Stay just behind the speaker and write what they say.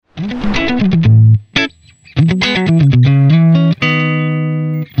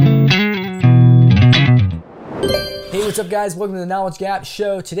guys? Welcome to the Knowledge Gap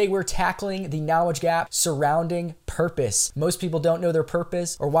Show. Today we're tackling the knowledge gap surrounding purpose. Most people don't know their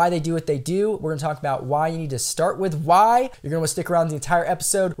purpose or why they do what they do. We're going to talk about why you need to start with why. You're going to want to stick around the entire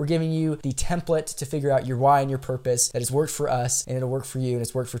episode. We're giving you the template to figure out your why and your purpose that has worked for us, and it'll work for you, and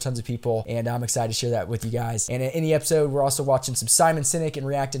it's worked for tons of people, and I'm excited to share that with you guys. And in the episode, we're also watching some Simon Sinek and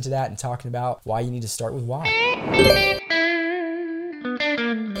reacting to that and talking about why you need to start with why.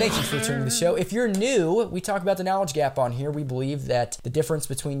 Thank you for returning to the show. If you're new, we talk about the knowledge gap on here. We believe that the difference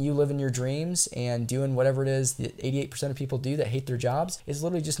between you living your dreams and doing whatever it is that 88% of people do that hate their jobs is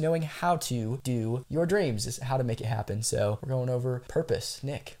literally just knowing how to do your dreams, is how to make it happen. So we're going over purpose.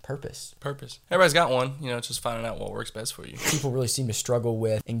 Nick, purpose. Everybody's got one. It's just finding out what works best for you. People really seem to struggle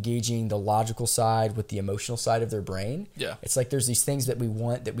with engaging the logical side with the emotional side of their brain. Yeah. It's like there's these things that we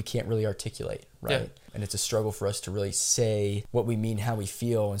want that we can't really articulate, right? Yeah. And it's a struggle for us to really say what we mean, how we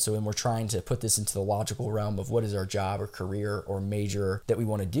feel. And so when we're trying to put this into the logical realm of what is our job or career or major that we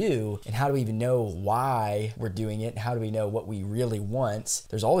want to do, and how do we even know why we're doing it, and how do we know what we really want,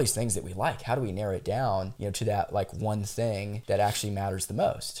 there's all these things that we like. How do we narrow it down, to that like one thing that actually matters the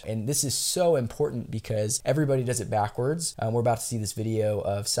most? And this is so important because everybody does it backwards. We're about to see this video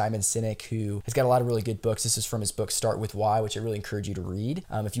of Simon Sinek, who has got a lot of really good books. This is from his book, Start With Why, which I really encourage you to read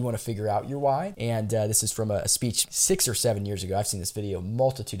if you want to figure out your why. And this is from a speech 6 or 7 years ago. I've seen this video a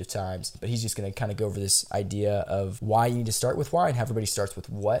multitude of times, but he's just going to kind of go over this idea of why you need to start with why and how everybody starts with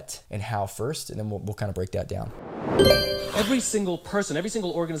what and how first, and then we'll kind of break that down. Every single person, every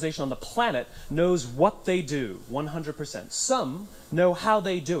single organization on the planet knows what they do, 100%. Some know how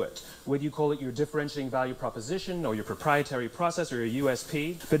they do it, whether you call it your differentiating value proposition or your proprietary process or your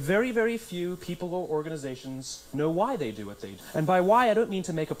USP. But very, very few people or organizations know why they do what they do. And by why, I don't mean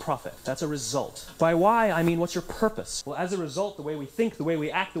to make a profit. That's a result. By why, I mean what's your purpose? Well, as a result, the way we think, the way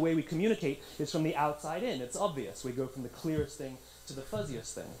we act, the way we communicate is from the outside in. It's obvious. We go from the clearest thing to the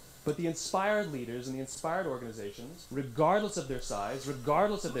fuzziest thing. But the inspired leaders and the inspired organizations, regardless of their size,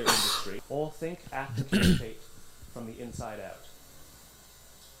 regardless of their industry, all think, act, and communicate from the inside out.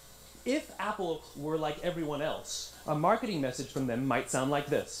 If Apple were like everyone else, a marketing message from them might sound like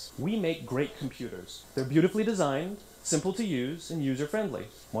this: we make great computers. They're beautifully designed, simple to use, and user-friendly.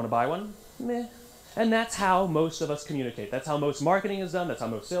 Want to buy one? Meh. And that's how most of us communicate. That's how most marketing is done, that's how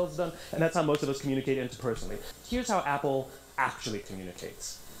most sales is done, and that's how most of us communicate interpersonally. Here's how Apple actually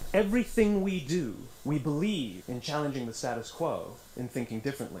communicates. Everything we do, we believe in challenging the status quo, in thinking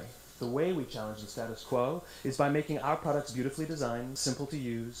differently. The way we challenge the status quo is by making our products beautifully designed, simple to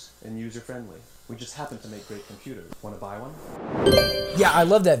use, and user-friendly. We just happen to make great computers. Want to buy one? Yeah, I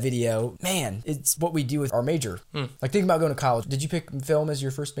love that video. Man, it's what we do with our major. Like, think about going to college. Did you pick film as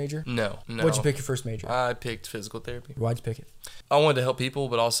your first major? No. What'd you pick your first major? I picked physical therapy. Why'd you pick it? I wanted to help people,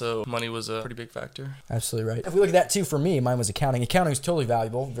 but also money was a pretty big factor. Absolutely right. If we look at that too, for me, mine was accounting. Accounting is totally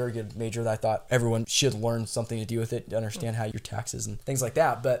valuable. Very good major that I thought everyone should learn something to do with it, to understand how your taxes and things like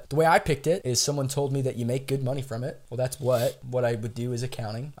that. But the way I picked it is someone told me that you make good money from it. Well, that's what I would do is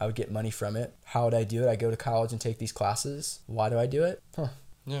accounting. I would get money from it. How would I do it? I go to college and take these classes. Why do I do it?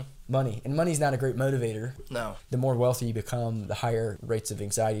 Yeah. Money. And money's not a great motivator. No. The more wealthy you become, the higher rates of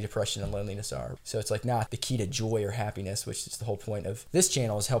anxiety, depression, and loneliness are. So it's like not the key to joy or happiness, which is the whole point of this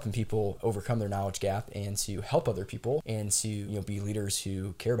channel, is helping people overcome their knowledge gap and to help other people and to, be leaders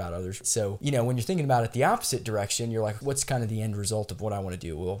who care about others. So, when you're thinking about it the opposite direction, you're like, what's kind of the end result of what I want to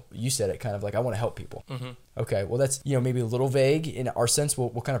do? Well, you said it kind of like, I want to help people. Mm-hmm. Okay, well, that's, maybe a little vague in our sense. We'll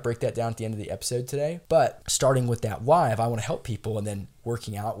kind of break that down at the end of the episode today. But starting with that why, if I want to help people, and then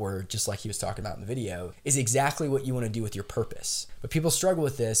working out where, just like he was talking about in the video, is exactly what you want to do with your purpose. But people struggle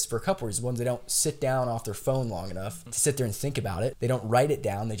with this for a couple reasons. One, they don't sit down off their phone long enough to sit there and think about it. They don't write it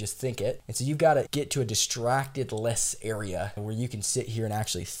down, they just think it. And so you've got to get to a distracted less area where you can sit here and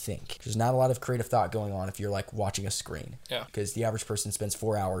actually think. There's not a lot of creative thought going on if you're like watching a screen. Yeah. Because the average person spends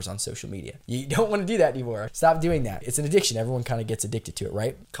 4 hours on social media. You don't want to do that anymore. Stop doing that. It's an addiction. Everyone kind of gets addicted to it,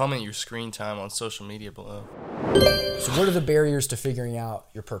 right? Comment your screen time on social media below. So what are the barriers to figuring out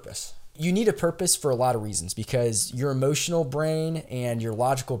your purpose? You need a purpose for a lot of reasons, because your emotional brain and your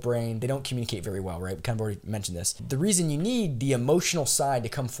logical brain, they don't communicate very well, right? We kind of already mentioned this. The reason you need the emotional side to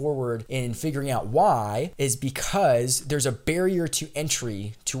come forward in figuring out why is because there's a barrier to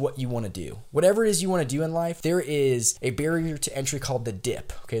entry to what you want to do. Whatever it is you want to do in life, there is a barrier to entry called the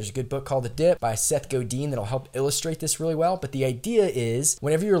dip. Okay, there's a good book called The Dip by Seth Godin that'll help illustrate this really well. But the idea is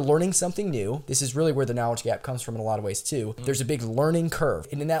whenever you're learning something new, this is really where the knowledge gap comes from in a lot of ways too. There's a big learning curve.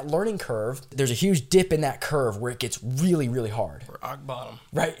 And in that learning curve, there's a huge dip in that curve where it gets really, really hard. Rock bottom.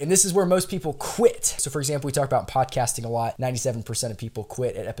 Right. And this is where most people quit. So for example, we talk about podcasting a lot. 97% of people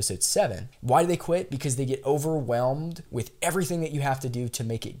quit at episode 7. Why do they quit? Because they get overwhelmed with everything that you have to do to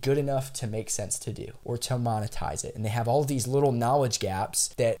make it good enough to make sense to do or to monetize it. And they have all these little knowledge gaps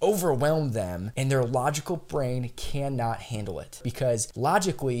that overwhelm them, and their logical brain cannot handle it because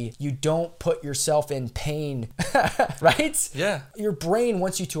logically you don't put yourself in pain, right? Yeah. Your brain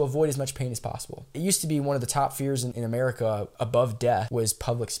wants you to avoid as much pain as possible. It used to be one of the top fears in America above death was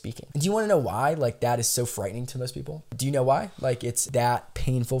public speaking. And do you want to know why that is so frightening to most people? Do you know why? It's that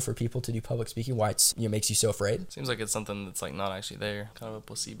painful for people to do public speaking, why it's makes you so afraid? Seems like it's something that's not actually there. Kind of a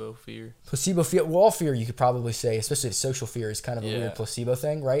placebo fear. Placebo fear. Well, all fear you could probably say, especially social fear, is kind of a weird placebo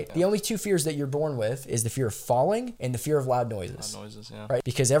thing, right? Yeah. The only 2 fears that you're born with is the fear of falling and the fear of loud noises. Loud noises, yeah. Right?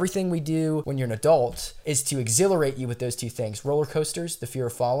 Because everything we do when you're an adult is to exhilarate you with those 2 things. Roller coasters, the fear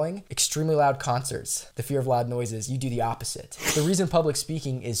of falling. Extremely loud concerts, the fear of loud noises. You do the opposite. The reason public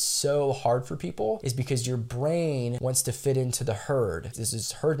speaking is so hard for people is because your brain wants to fit into the herd. This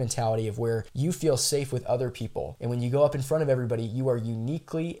is herd mentality of where you feel safe with other people. And when you go up in front of everybody, you are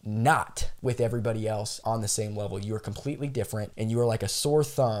uniquely not with everybody else on the same level. You are completely different, and you are like a sore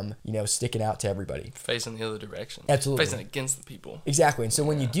thumb, sticking out to everybody. Facing the other direction. Absolutely. Facing against the people. Exactly. And so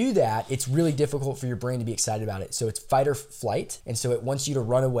when you do that, it's really difficult for your brain to be excited about it. So it's fight or flight. And so it wants you to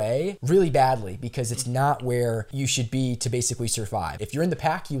run away really badly because it's not where you should be to basically survive. If you're in the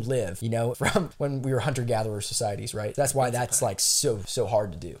pack, you live, from when we were hunter-gatherer societies, right? That's why that's so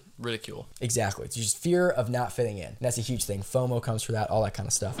hard to do. Ridicule. Exactly. It's just fear of not fitting in. And that's a huge thing. FOMO comes for that, all that kind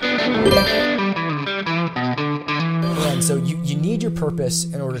of stuff. And so you need your purpose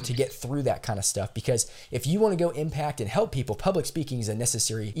in order to get through that kind of stuff, because if you want to go impact and help people, public speaking is a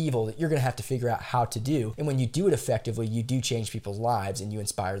necessary evil that you're going to have to figure out how to do. And when you do it effectively, you do change people's lives and you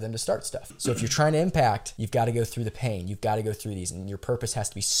inspire them to start stuff. So if you're trying to impact, you've got to go through the pain. You've got to go through these, and your purpose has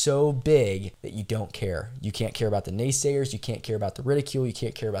to be so big that you don't care. You can't care about the naysayers. You can't care about the ridicule. You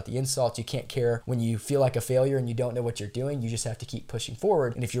can't care about the insults. You can't care when you feel like a failure and you don't know what you're doing. You just have to keep pushing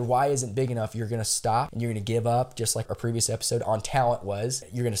forward. And if your why isn't big enough, you're going to stop and you're going to give up, just like our previous episode on talent was.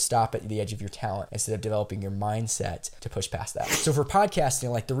 You're going to stop at the edge of your talent instead of developing your mindset to push past that. So for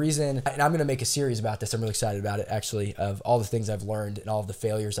podcasting, the reason, and I'm going to make a series about this, I'm really excited about it actually, of all the things I've learned and all of the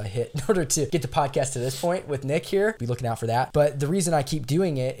failures I hit in order to get the podcast to this point with Nick here. Be looking out for that. But the reason I keep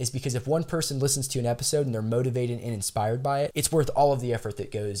doing it is because if one person listens to an episode and they're motivated and inspired by it, it's worth all of the effort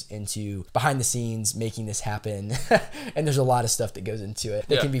that goes into behind the scenes making this happen. And there's a lot of stuff that goes into it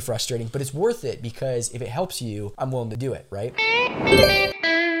that can be frustrating, but it's worth it because if it helps you, I'm willing to do it, right?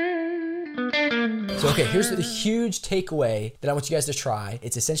 So, okay, here's the huge takeaway that I want you guys to try.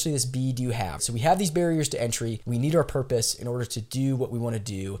 It's essentially this be, do, have. So we have these barriers to entry. We need our purpose in order to do what we want to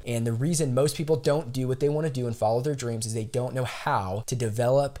do. And the reason most people don't do what they want to do and follow their dreams is they don't know how to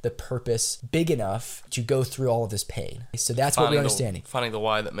develop the purpose big enough to go through all of this pain. So that's what we're understanding. Finding the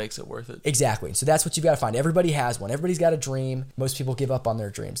why that makes it worth it. Exactly. So that's what you've got to find. Everybody has one. Everybody's got a dream. Most people give up on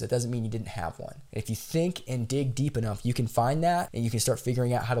their dreams. That doesn't mean you didn't have one. And if you think and dig deep enough, you can find that and you can start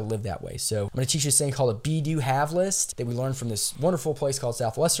figuring out how to live that way. So I'm going to teach you this thing called a be, do, have list that we learned from this wonderful place called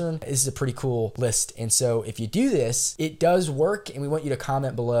Southwestern. This is a pretty cool list. And so if you do this, it does work. And we want you to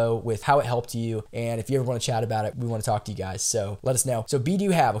comment below with how it helped you. And if you ever want to chat about it, we want to talk to you guys. So let us know. So be, do,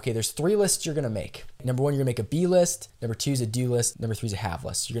 have. Okay, there's 3 lists you're going to make. Number 1, you're going to make a be list. Number 2 is a do list. Number 3 is a have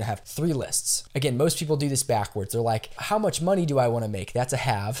list. You're going to have 3 lists. Again, most people do this backwards. They're like, how much money do I want to make? That's a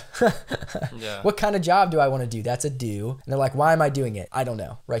have. What kind of job do I want to do? That's a do. And they're like, why am I doing it? I don't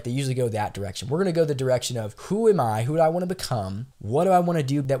know, right? They usually go that direction. We're going to go the direction of who am I? Who do I want to become? What do I want to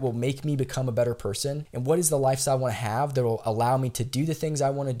do that will make me become a better person? And what is the lifestyle I want to have that will allow me to do the things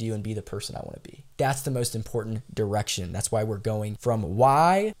I want to do and be the person I want to be? That's the most important direction. That's why we're going from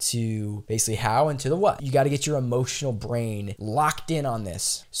why to basically how and to the what. You got to get your emotional brain locked in on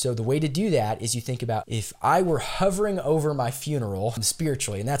this. So the way to do that is you think about, if I were hovering over my funeral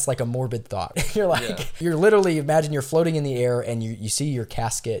spiritually, and that's like a morbid thought. You're like, you're literally, imagine you're floating in the air and you see your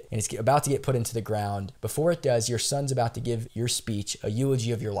casket and it's about to get put into the ground. Before it does, your son's about to give your speech, a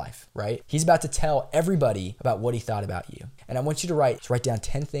eulogy of your life, right? He's about to tell everybody about what he thought about you. And I want you to write down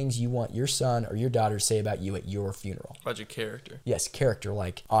 10 things you want your son or your daughter to say about you at your funeral. About your character. Yes, character,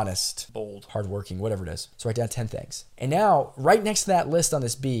 like honest, bold, hardworking, whatever it is. So write down 10 things. And now, right next to that list on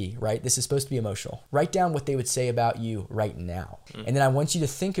this B, right, this is supposed to be emotional. Write down what they would say about you right now. And then I want you to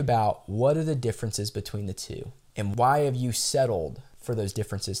think about, what are the differences between the two? And why have you settled for those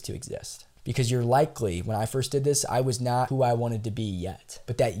differences to exist? because you're likely, when I first did this, I was not who I wanted to be yet.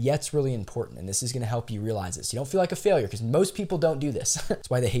 But that yet's really important, and this is going to help you realize this. You don't feel like a failure, because most people don't do this. That's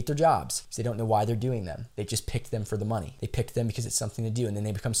why they hate their jobs, because they don't know why they're doing them. They just picked them for the money. They picked them because it's something to do, and then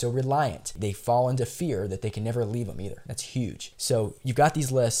they become so reliant. They fall into fear that they can never leave them either. That's huge. So you've got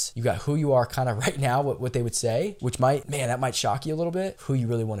these lists. You've got who you are kind of right now, what they would say, which that might shock you a little bit, who you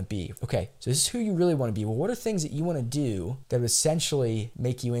really want to be. Okay, so this is who you really want to be. Well, what are things that you want to do that would essentially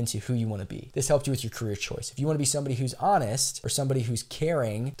make you into who you want to be? This helped you with your career choice. If you want to be somebody who's honest or somebody who's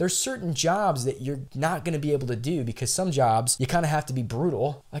caring, there's certain jobs that you're not going to be able to do, because some jobs you kind of have to be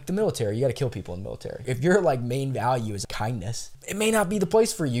brutal, like the military. You got to kill people in the military. If your like main value is kindness, it may not be the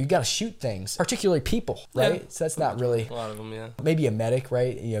place for you. You got to shoot things, particularly people, right? Yeah. So that's not really a lot of them. Yeah, maybe a medic,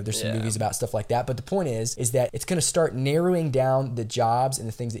 right? There's some movies about stuff like that. But the point is that it's going to start narrowing down the jobs and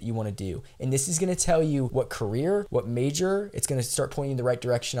the things that you want to do. And this is going to tell you what career, what major. It's going to start pointing in the right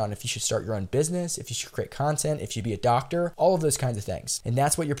direction on if you should start your own business, if you should create content, if you should be a doctor, all of those kinds of things. And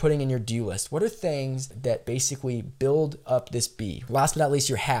that's what you're putting in your do list. What are things that basically build up this B? Last but not least,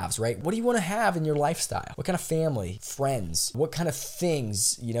 your haves, right? What do you want to have in your lifestyle? What kind of family, friends, what kind of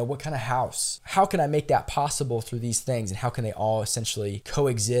things, what kind of house? How can I make that possible through these things? And how can they all essentially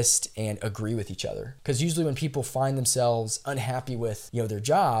coexist and agree with each other? Because usually when people find themselves unhappy with, their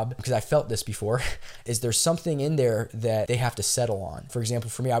job, because I felt this before, is there's something in there that they have to settle on. For example,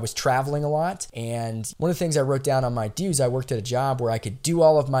 for me, I was traveling a lot. And one of the things I wrote down on my do's, I worked at a job where I could do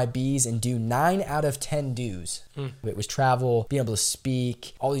all of my B's and do 9 out of 10 do's. It was travel, being able to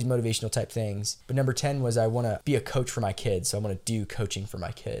speak, all these motivational type things. But number 10 was I want to be a coach for my kids. So I want to do coaching for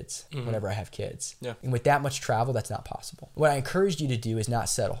my kids whenever I have kids. Yeah. And with that much travel, that's not possible. What I encouraged you to do is not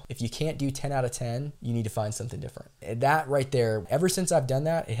settle. If you can't do 10 out of 10, you need to find something different. And that right there, ever since I've done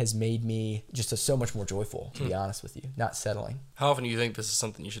that, it has made me just so much more joyful, to be honest with you, not settling. How often do you think this is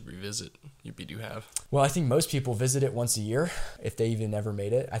something you should revisit? You do have? Well, I think most people visit it once a year, if they even ever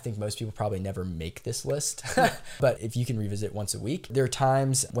made it. I think most people probably never make this list. But if you can revisit once a week, there are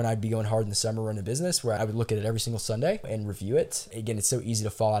times when I'd be going hard in the summer running a business where I would look at it every single Sunday and review it. Again, it's so easy to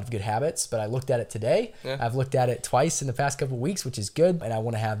fall out of good habits, but I looked at it today. Yeah. I've looked at it twice in the past couple of weeks, which is good. And I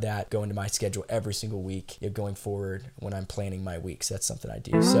want to have that go into my schedule every single week going forward when I'm planning my weeks. That's something I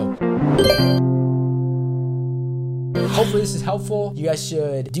do. So hopefully this is helpful. You guys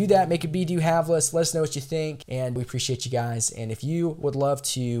should do that. Make a be, do, have list. Let us know what you think. And we appreciate you guys. And if you would love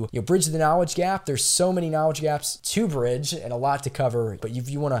to bridge the knowledge gap, there's so many knowledge gaps to bridge and a lot to cover. But if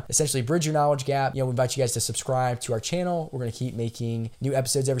you want to essentially bridge your knowledge gap, we invite you guys to subscribe to our channel. We're going to keep making new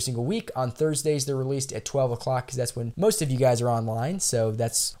episodes every single week. On Thursdays, they're released at 12 o'clock because that's when most of you guys are online. So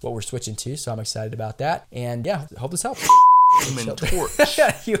that's what we're switching to. So I'm excited about that. And yeah, hope this helps. Human torch.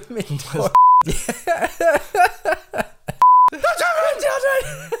 Human torch.